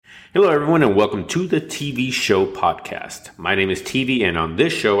Hello, everyone, and welcome to the TV Show Podcast. My name is TV, and on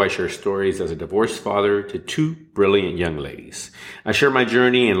this show, I share stories as a divorced father to two brilliant young ladies. I share my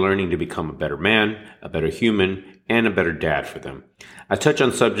journey in learning to become a better man, a better human, and a better dad for them. I touch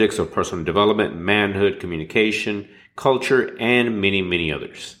on subjects of personal development, manhood, communication, culture, and many, many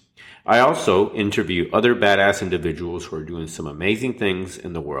others. I also interview other badass individuals who are doing some amazing things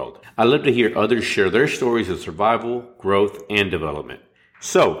in the world. I love to hear others share their stories of survival, growth, and development.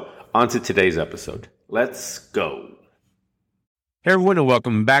 So, on to today's episode. Let's go. Hey everyone, and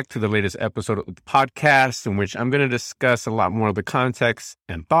welcome back to the latest episode of the podcast, in which I'm going to discuss a lot more of the context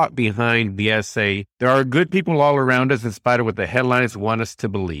and thought behind the essay, "There Are Good People All Around Us in Spite of What the Headlines Want Us to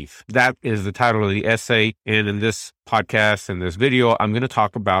Believe." That is the title of the essay, and in this podcast and this video, I'm going to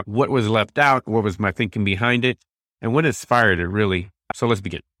talk about what was left out, what was my thinking behind it, and what inspired it, really. So let's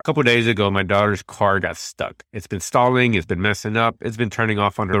begin. A couple of days ago, my daughter's car got stuck. It's been stalling, it's been messing up, it's been turning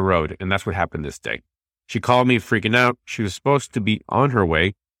off on the road, and that's what happened this day. She called me freaking out. She was supposed to be on her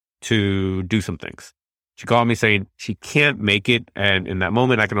way to do some things. She called me saying she can't make it, and in that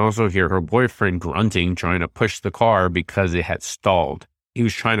moment, I can also hear her boyfriend grunting, trying to push the car because it had stalled. He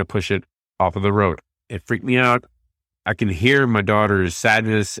was trying to push it off of the road. It freaked me out. I can hear my daughter's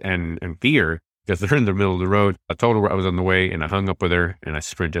sadness and fear, because they're in the middle of the road. I told her I was on the way, and I hung up with her, and I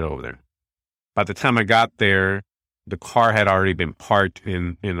sprinted over there. By the time I got there, the car had already been parked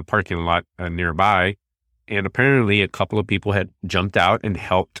in the parking lot nearby, and apparently a couple of people had jumped out and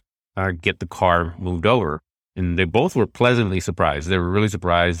helped get the car moved over. And they both were pleasantly surprised. They were really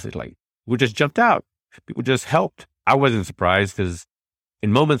surprised. Like, we just jumped out. People just helped. I wasn't surprised because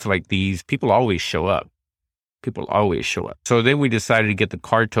in moments like these, people always show up. People always show up. So then we decided to get the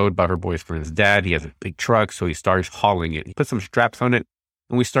car towed by her boyfriend's dad. He has a big truck, so he starts hauling it. He put some straps on it,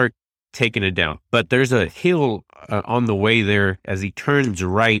 and we start taking it down. But there's a hill on the way there. As he turns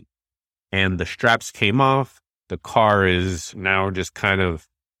right and the straps came off, the car is now just kind of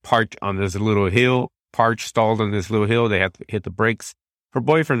parked on this little hill, stalled on this little hill. They have to hit the brakes. Her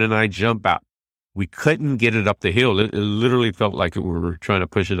boyfriend and I jump out. We couldn't get it up the hill. It literally felt like we were trying to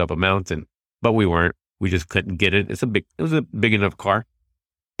push it up a mountain, but we weren't. We just couldn't get it. It was a big enough car.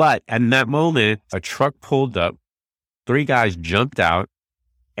 But in that moment, a truck pulled up. 3 guys jumped out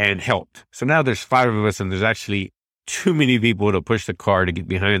and helped. So now there's 5 of us, and there's actually too many people to push the car to get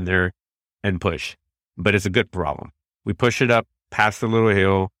behind there and push. But it's a good problem. We push it up past the little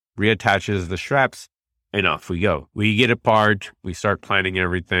hill, reattaches the straps, and off we go. We get it parked. We start planning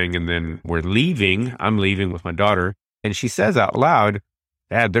everything, and then we're leaving. I'm leaving with my daughter, and she says out loud,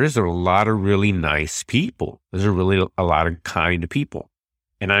 "Dad, there's a lot of really nice people. There's really a lot of kind people."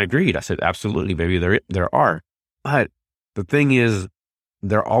 And I agreed. I said, absolutely, baby, there are. But the thing is,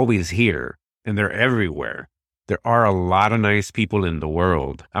 they're always here and they're everywhere. There are a lot of nice people in the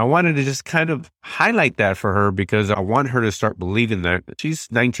world. I wanted to just kind of highlight that for her because I want her to start believing that. She's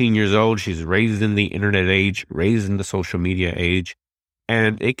 19 years old. She's raised in the internet age, raised in the social media age,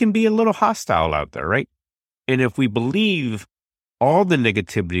 and it can be a little hostile out there, right? And if we believe all the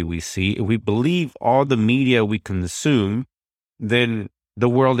negativity we see, if we believe all the media we consume, then the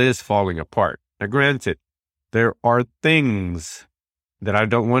world is falling apart. Now, granted, there are things that I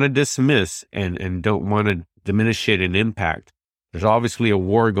don't want to dismiss and don't want to diminish it in impact. There's obviously a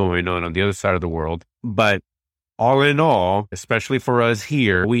war going on the other side of the world, but all in all, especially for us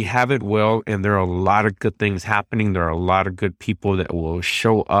here, we have it well, and there are a lot of good things happening. There are a lot of good people that will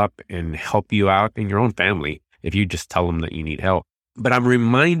show up and help you out in your own family if you just tell them that you need help. But I'm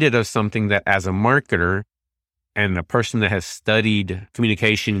reminded of something that as a marketer and a person that has studied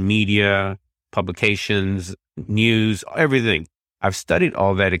communication, media, publications, news, everything, I've studied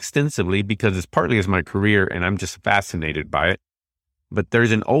all that extensively because it's partly as my career and I'm just fascinated by it. But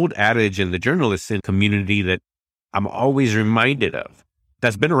there's an old adage in the journalism community that I'm always reminded of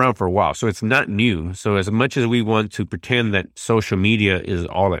that's been around for a while. So it's not new. So as much as we want to pretend that social media is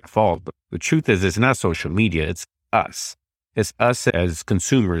all at fault, the truth is it's not social media, it's us. It's us as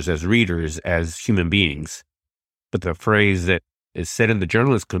consumers, as readers, as human beings. But the phrase that is said in the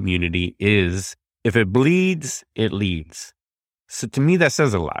journalist community is, if it bleeds, it leads. So to me, that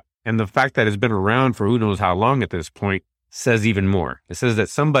says a lot. And the fact that it's been around for who knows how long at this point says even more. It says that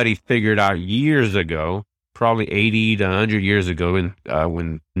somebody figured out years ago, probably 80 to 100 years ago,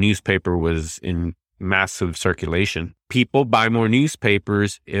 when newspaper was in massive circulation. People buy more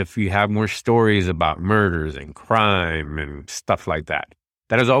newspapers if you have more stories about murders and crime and stuff like that.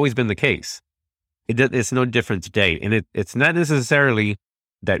 That has always been the case. It's no different today. And it's not necessarily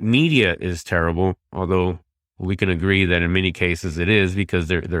that media is terrible, although we can agree that in many cases it is because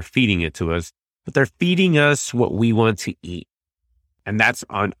they're feeding it to us. But they're feeding us what we want to eat. And that's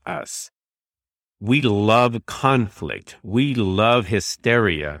on us. We love conflict. We love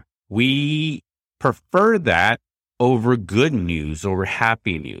hysteria. We prefer that over good news, over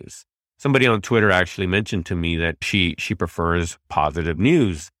happy news. Somebody on Twitter actually mentioned to me that she prefers positive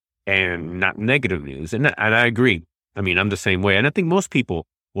news and not negative news. And I agree. I mean, I'm the same way. And I think most people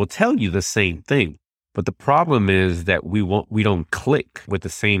will tell you the same thing. But the problem is that we don't click with the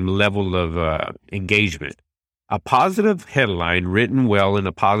same level of engagement. A positive headline written well and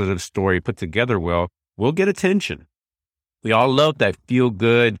a positive story put together well will get attention. We all love that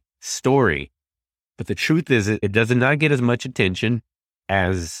feel-good story. But the truth is it does not get as much attention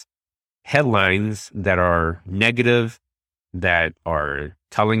as headlines that are negative, that are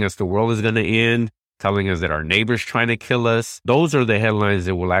telling us the world is going to end, telling us that our neighbor's trying to kill us. Those are the headlines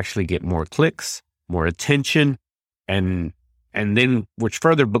that will actually get more clicks, more attention, and then which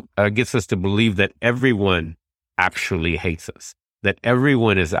further gets us to believe that everyone actually hates us, that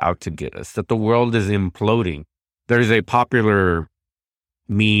everyone is out to get us, that the world is imploding. There's a popular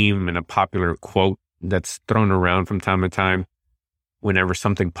meme and a popular quote that's thrown around from time to time whenever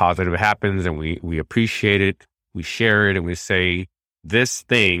something positive happens, and we appreciate it, we share it, and we say, this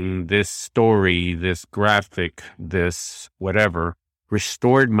thing, this story, this graphic, this whatever,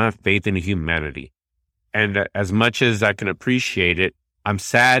 restored my faith in humanity. And as much as I can appreciate it, I'm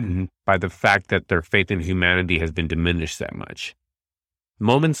saddened by the fact that their faith in humanity has been diminished that much.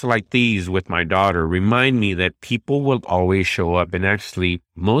 Moments like these with my daughter remind me that people will always show up, and actually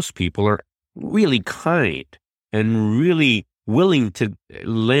most people are really kind and really willing to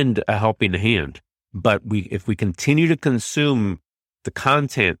lend a helping hand. But if we continue to consume the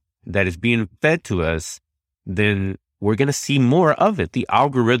content that is being fed to us, then we're going to see more of it. The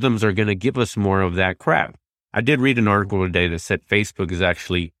algorithms are going to give us more of that crap. I did read an article today that said Facebook is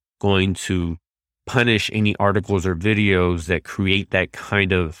actually going to punish any articles or videos that create that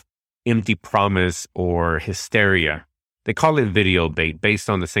kind of empty promise or hysteria. They call it video bait, based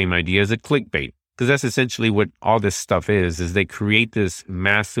on the same idea as a clickbait, because that's essentially what all this stuff is they create this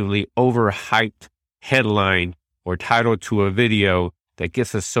massively overhyped headline or title to a video that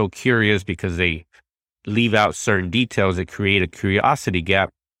gets us so curious because they leave out certain details that create a curiosity gap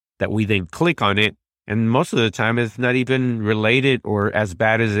that we then click on it. And most of the time, it's not even related or as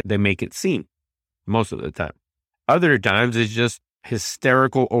bad as they make it seem. Most of the time. Other times, it's just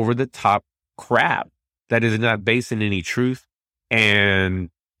hysterical, over-the-top crap that is not based in any truth. And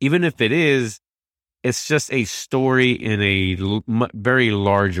even if it is, it's just a story in a very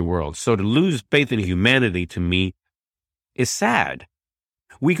large world. So to lose faith in humanity, to me, is sad.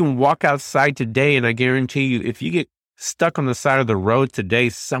 We can walk outside today, and I guarantee you, if you get stuck on the side of the road today,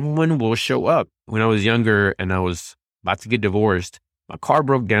 someone will show up. When I was younger and I was about to get divorced, my car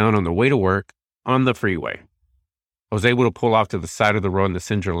broke down on the way to work on the freeway. I was able to pull off to the side of the road in the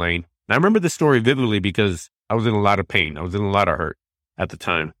center lane. And I remember the story vividly because I was in a lot of pain. I was in a lot of hurt at the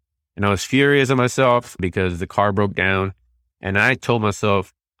time. And I was furious at myself because the car broke down. And I told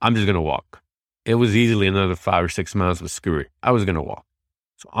myself, I'm just going to walk. It was easily another 5 or 6 miles, but screw it. I was going to walk.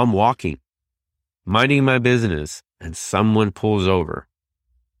 So I'm walking, minding my business, and someone pulls over.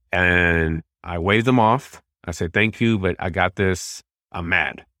 And I wave them off. I say, thank you, but I got this. I'm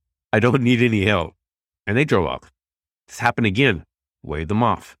mad. I don't need any help. And they drove off. This happened again. Wave them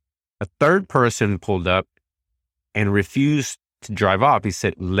off. A third person pulled up and refused to drive off. He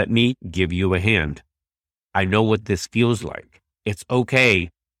said, let me give you a hand. I know what this feels like. It's okay.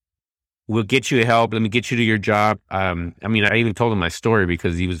 We'll get you help. Let me get you to your job. I even told him my story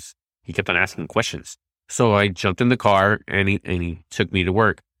because he kept on asking questions. So I jumped in the car and he took me to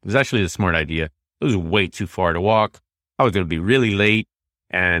work. It was actually a smart idea. It was way too far to walk. I was going to be really late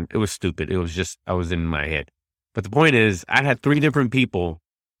and it was stupid. It was just, I was in my head. But the point is, I had 3 different people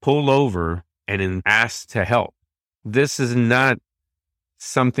pull over and then ask to help. This is not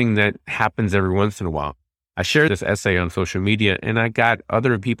something that happens every once in a while. I shared this essay on social media and I got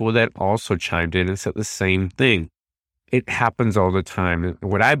other people that also chimed in and said the same thing. It happens all the time.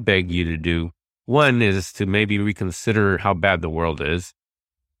 What I beg you to do, one, is to maybe reconsider how bad the world is.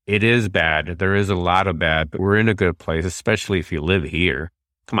 It is bad. There is a lot of bad, but we're in a good place, especially if you live here.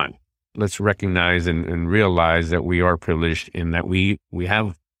 Come on, let's recognize and realize that we are privileged in that we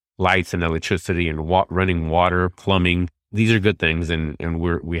have lights and electricity and running water, plumbing. These are good things, and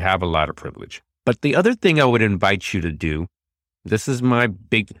we have a lot of privilege. But the other thing I would invite you to do, this is my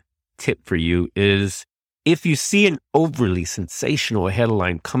big tip for you, is if you see an overly sensational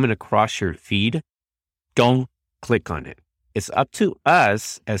headline coming across your feed, don't click on it. It's up to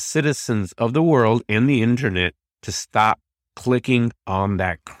us as citizens of the world and the internet to stop clicking on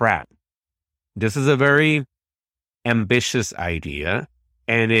that crap. This is a very ambitious idea,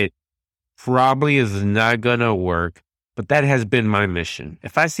 and it probably is not going to work, but that has been my mission.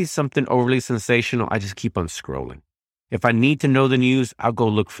 If I see something overly sensational, I just keep on scrolling. If I need to know the news, I'll go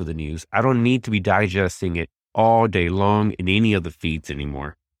look for the news. I don't need to be digesting it all day long in any of the feeds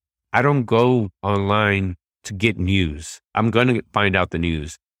anymore. I don't go online to get news. I'm going to find out the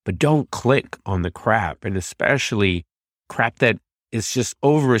news, but don't click on the crap, and especially crap that is just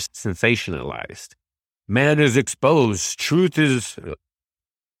over sensationalized. Man is exposed. Truth is.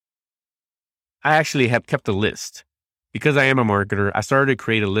 I actually have kept a list because I am a marketer. I started to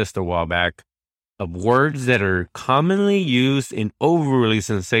create a list a while back of words that are commonly used in overly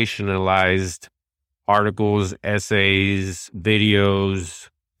sensationalized articles, essays, videos,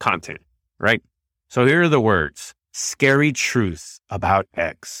 content, right? So here are the words: scary truth about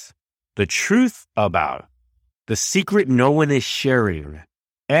X, the truth about, the secret no one is sharing,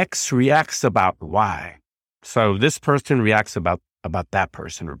 X reacts about Y. So this person reacts about that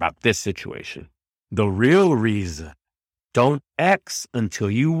person or about this situation. The real reason, don't X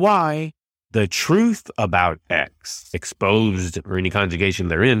until you Y. The truth about X, exposed or any conjugation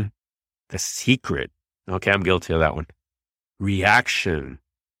therein. The secret. Okay, I'm guilty of that one. Reaction.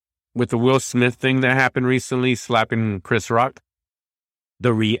 With the Will Smith thing that happened recently, slapping Chris Rock.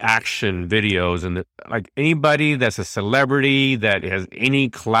 The reaction videos and like anybody that's a celebrity that has any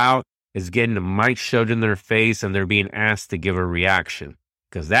clout is getting a mic shoved in their face and they're being asked to give a reaction.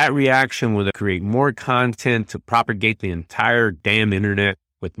 Because that reaction will create more content to propagate the entire damn internet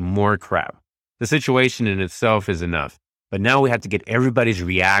with more crap. The situation in itself is enough, but now we have to get everybody's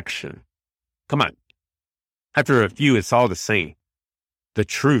reaction. Come on. After a few, it's all the same. The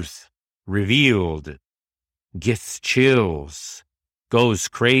truth revealed gets chills, goes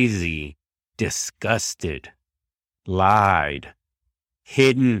crazy, disgusted, lied,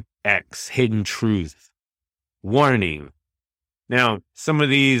 hidden X, hidden truth, warning. Now, some of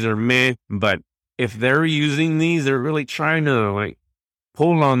these are meh, but if they're using these, they're really trying to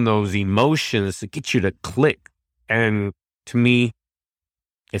pull on those emotions to get you to click. And to me,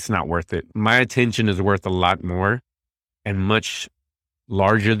 it's not worth it. My attention is worth a lot more, and much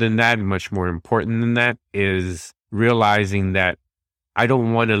larger than that, and much more important than that is realizing that I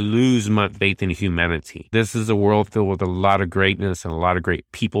don't want to lose my faith in humanity. This is a world filled with a lot of greatness and a lot of great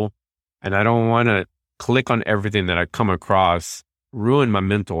people. And I don't want to click on everything that I come across, ruin my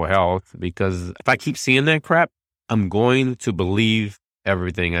mental health, because if I keep seeing that crap, I'm going to believe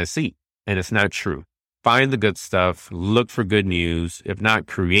everything I see. And it's not true. Find the good stuff, look for good news. If not,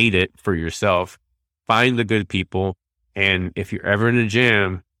 create it for yourself. Find the good people. And if you're ever in a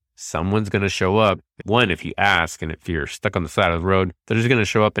jam, someone's going to show up. One, if you ask, and if you're stuck on the side of the road, they're just going to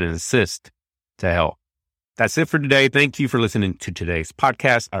show up and insist to help. That's it for today. Thank you for listening to today's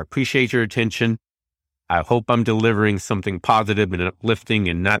podcast. I appreciate your attention. I hope I'm delivering something positive and uplifting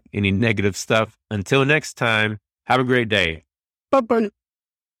and not any negative stuff. Until next time, have a great day. Bye-bye.